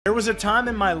was a time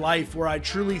in my life where I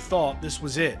truly thought this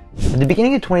was it. At the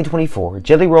beginning of 2024,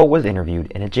 Jelly Roll was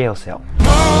interviewed in a jail cell.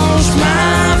 Most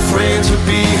my friends are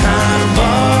behind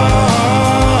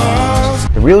bars.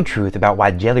 The real truth about why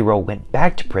Jelly Roll went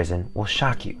back to prison will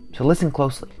shock you, so listen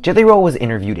closely. Jelly Roll was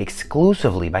interviewed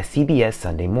exclusively by CBS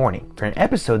Sunday Morning for an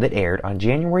episode that aired on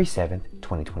January 7th,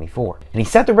 2024. And he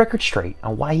set the record straight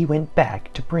on why he went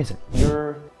back to prison.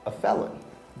 You're a felon.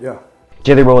 Yeah.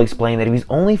 Jelly Roll explained that he was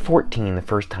only 14 the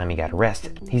first time he got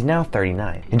arrested. He's now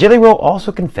 39. And Jelly Roll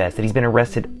also confessed that he's been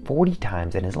arrested 40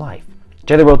 times in his life.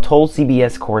 Jelly Roll told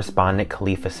CBS correspondent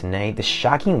Khalifa Sine the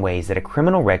shocking ways that a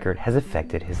criminal record has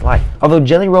affected his life. Although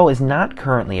Jelly Roll is not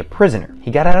currently a prisoner, he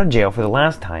got out of jail for the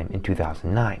last time in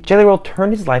 2009. Jelly Roll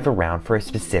turned his life around for a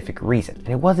specific reason, and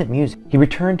it wasn't music. He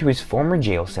returned to his former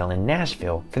jail cell in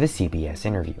Nashville for the CBS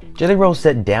interview. Jelly Roll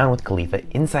sat down with Khalifa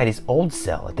inside his old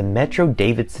cell at the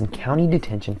Metro-Davidson County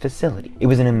Detention Facility. It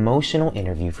was an emotional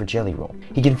interview for Jelly Roll.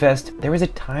 He confessed, "There was a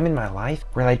time in my life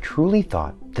where I truly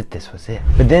thought that this was it."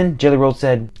 But then Jelly Roll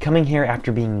said, "Coming here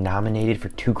after being nominated for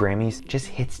 2 Grammys just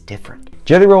hits different."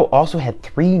 Jelly Roll also had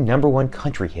 3 #1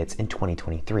 country hits in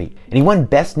 2023, and he won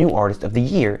Best New Artist of the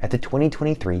Year at the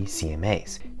 2023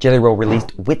 CMAs. Jelly Roll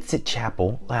released Whitsitt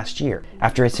Chapel last year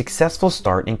after a successful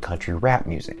start in country rap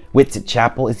music. Whitsitt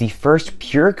Chapel is the first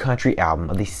pure country album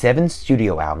of the 7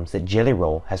 studio albums that Jelly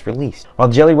Roll has released. While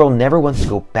Jelly Roll never wants to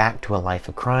go back to a life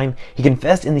of crime, he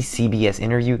confessed in the CBS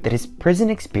interview that his prison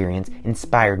experience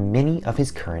inspired many of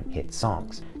his current hit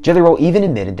songs. Jelly Roll even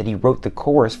admitted that he wrote the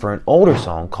chorus for an older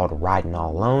song called Riding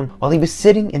All Alone while he was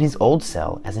sitting in his old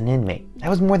cell as an inmate.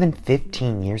 That was more than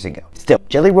 15 years ago. Still,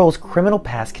 Jelly Roll's criminal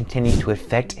past continues to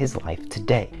affect his life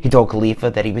today. He told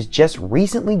Khalifa that he was just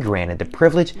recently granted the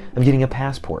privilege of getting a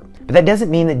passport, but that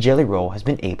doesn't mean that Jelly Roll has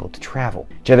been able to travel.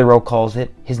 Jelly Roll calls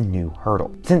it his new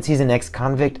hurdle. Since he's an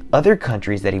ex-convict, other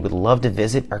countries that he would love to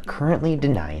visit are currently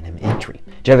denying him entry.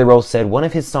 Jelly Roll said one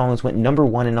of his songs went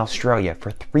 #1 in Australia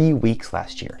for 3 weeks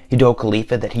last year. He told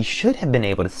Khalifa that he should have been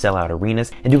able to sell out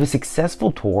arenas and do a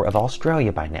successful tour of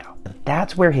Australia by now.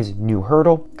 That's where his new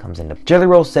hurdle comes into. Jelly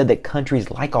Roll said that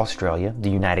countries like Australia, the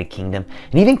United Kingdom,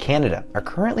 and even Canada are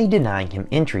currently denying him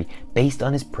entry based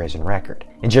on his prison record.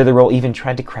 And Jelly Roll even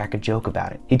tried to crack a joke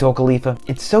about it. He told Khalifa,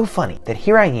 "It's so funny that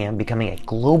here I am becoming a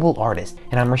global artist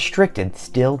and I'm restricted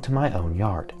still to my own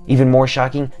yard." Even more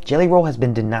shocking, Jelly Roll has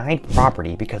been denied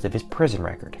property because of his prison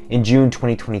record. In June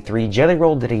 2023, Jelly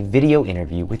Roll did a video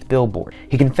interview with Billboard.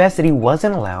 He confessed that he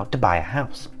wasn't allowed to buy a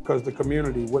house because the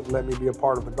community wouldn't let me be a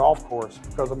part of the golf course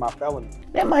because of my felony.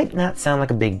 That might not sound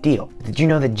like a big deal. Did you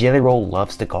know that Jelly Roll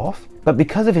loves to golf? But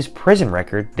because of his prison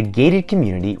record, the gated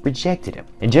community rejected him.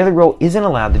 And Jelly Roll isn't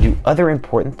allowed to do other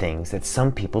important things that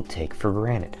some people take for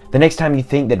granted. The next time you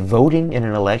think that voting in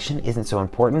an election isn't so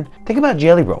important, think about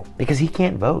Jelly Roll, because he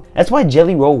can't vote. That's why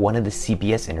Jelly Roll wanted the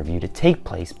CBS interview to take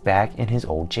place back in his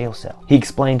old jail cell. He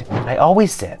explained, "I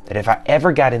always said that if I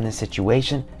ever got in this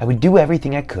situation, I would do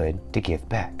everything I could to give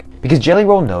back." Because Jelly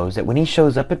Roll knows that when he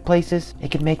shows up at places, it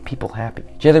can make people happy.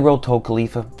 Jelly Roll told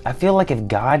Khalifa, "I feel like if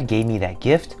God gave me that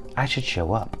gift, I should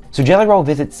show up." So Jelly Roll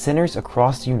visits centers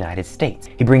across the United States.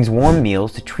 He brings warm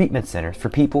meals to treatment centers for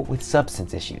people with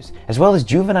substance issues, as well as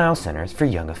juvenile centers for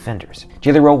young offenders.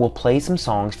 Jelly Roll will play some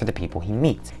songs for the people he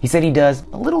meets. He said he does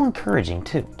a little encouraging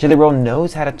too. Jelly Roll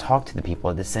knows how to talk to the people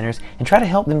at the centers and try to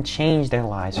help them change their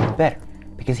lives for the better,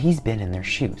 because he's been in their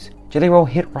shoes. Jelly Roll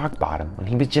hit rock bottom when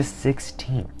he was just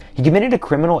 16. He committed a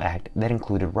criminal act that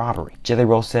included robbery. Jelly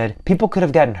Roll said, "People could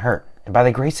have gotten hurt, and by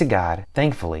the grace of God,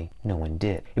 thankfully, no one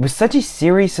did." It was such a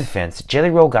serious offense, Jelly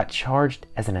Roll got charged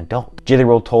as an adult. Jelly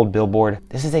Roll told Billboard,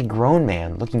 "This is a grown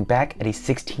man looking back at a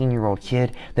 16-year-old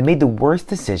kid that made the worst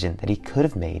decision that he could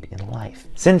have made in life."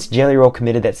 Since Jelly Roll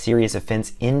committed that serious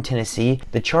offense in Tennessee,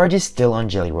 the charge is still on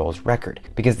Jelly Roll's record,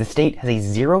 because the state has a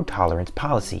zero-tolerance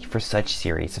policy for such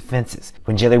serious offenses.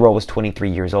 When Jelly Roll was 23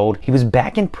 years old, he was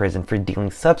back in prison for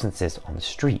dealing substances on the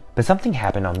street. But something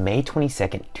happened on May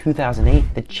 22nd,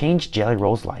 2008 that changed Jelly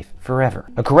Roll's life forever.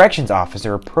 A corrections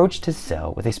officer approached his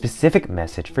cell with a specific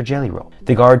message for Jelly Roll.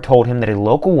 The guard told him that a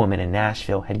local woman in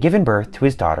Nashville had given birth to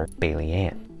his daughter, Bailey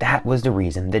Ann. That was the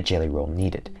reason that Jelly Roll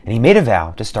needed, and he made a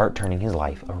vow to start turning his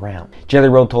life around. Jelly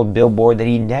Roll told Billboard that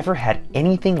he never had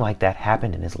anything like that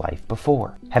happen in his life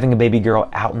before. Having a baby girl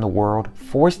out in the world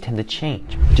forced him to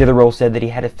change. Jelly Roll said that he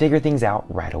had to figure things out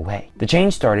right away. The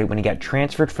change started when he got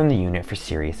transferred from the unit for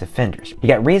serious offenders. He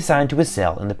got reassigned to a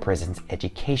cell in the prison's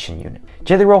education unit.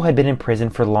 Jelly Roll had been in prison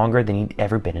for longer than he'd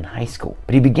ever been in high school,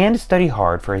 but he began to study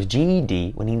hard for his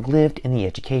GED when he lived in the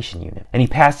education unit, and he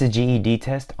passed his GED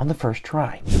test on the first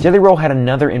try. Jelly Roll had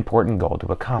another important goal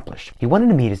to accomplish. He wanted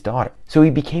to meet his daughter. so he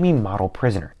became a model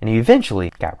prisoner, and he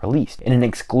eventually got released. In an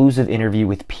exclusive interview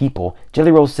with People,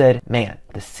 Jelly Roll said, "Man,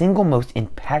 the single most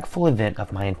impactful event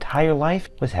of my entire life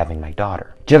was having my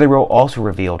daughter." Jelly Roll also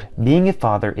revealed, "Being a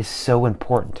father is so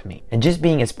important to me, and just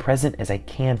being as present as I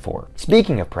can for her."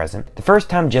 Speaking of present, the first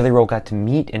time Jelly Roll got to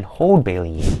meet and hold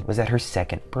Bailey Ann was at her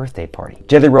second birthday party.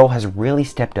 Jelly Roll has really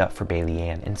stepped up for Bailey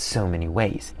Ann in so many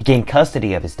ways. He gained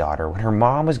custody of his daughter when her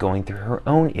mom was going through her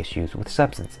own issues with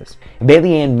substances, and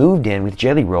Bailey Ann moved in with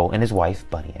Jelly Roll and his wife,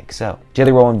 Bunny XO.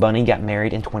 Jelly Roll and Bunny got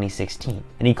married in 2016,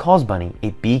 and he calls Bunny a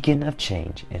beacon of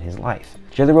change in his life.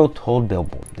 Jelly Roll told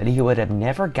Billboard that he would have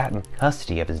never gotten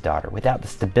custody of his daughter without the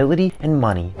stability and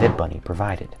money that Bunny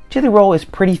provided. Jelly Roll is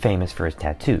pretty famous for his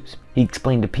tattoos. He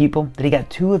explained to People that he got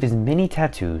 2 of his many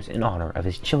tattoos in honor of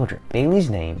his children. Bailey's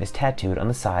name is tattooed on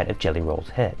the side of Jelly Roll's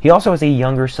head. He also has a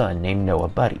younger son named Noah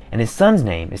Buddy, and his son's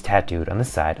name is tattooed on the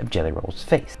side of Jelly Roll's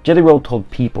face. Jelly Roll told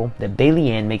People that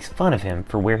Bailey Ann makes fun of him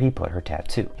for where he put her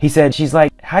tattoo. He said, "She's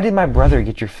like, how did my brother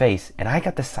get your face and I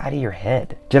got the side of your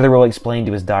head?" Jelly Roll explained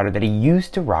to his daughter that he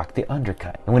used to rock the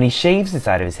undercut, and when he shaves the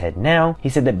side of his head now, he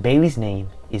said that Bailey's name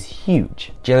is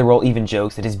huge. Jelly Roll even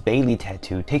jokes that his Bailey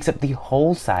tattoo takes up the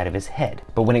whole side of his head,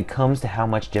 but when it comes to how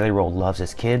much Jelly Roll loves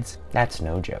his kids, that's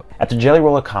no joke. After Jelly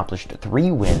Roll accomplished 3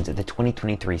 wins at the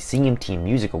 2023 CMT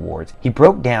Music Awards, he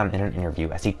broke down in an interview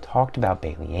as he talked about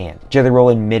Bailey Ann. Jelly Roll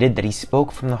admitted that he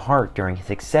spoke from the heart during his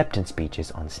acceptance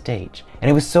speeches on stage, and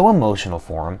it was so emotional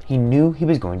for him, he knew he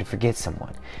was going to forget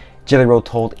someone. Jelly Roll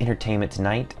told Entertainment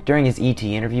Tonight during his ET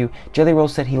interview, Jelly Roll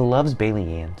said he loves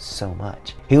Bailey Ann so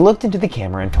much. He looked into the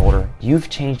camera and told her,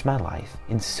 "You've changed my life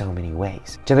in so many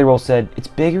ways." Jelly Roll said, "It's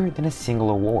bigger than a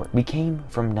single award. We came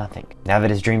from nothing." Now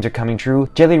that his dreams are coming true,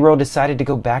 Jelly Roll decided to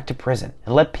go back to prison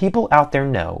and let people out there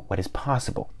know what is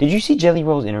possible. Did you see Jelly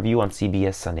Roll's interview on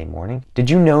CBS Sunday Morning?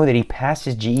 Did you know that he passed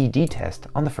his GED test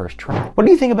on the first try? What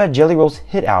do you think about Jelly Roll's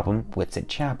hit album, Wits at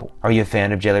Chapel? Are you a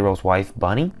fan of Jelly Roll's wife,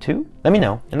 Bunny, too? Let me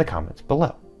know in the comments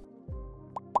below.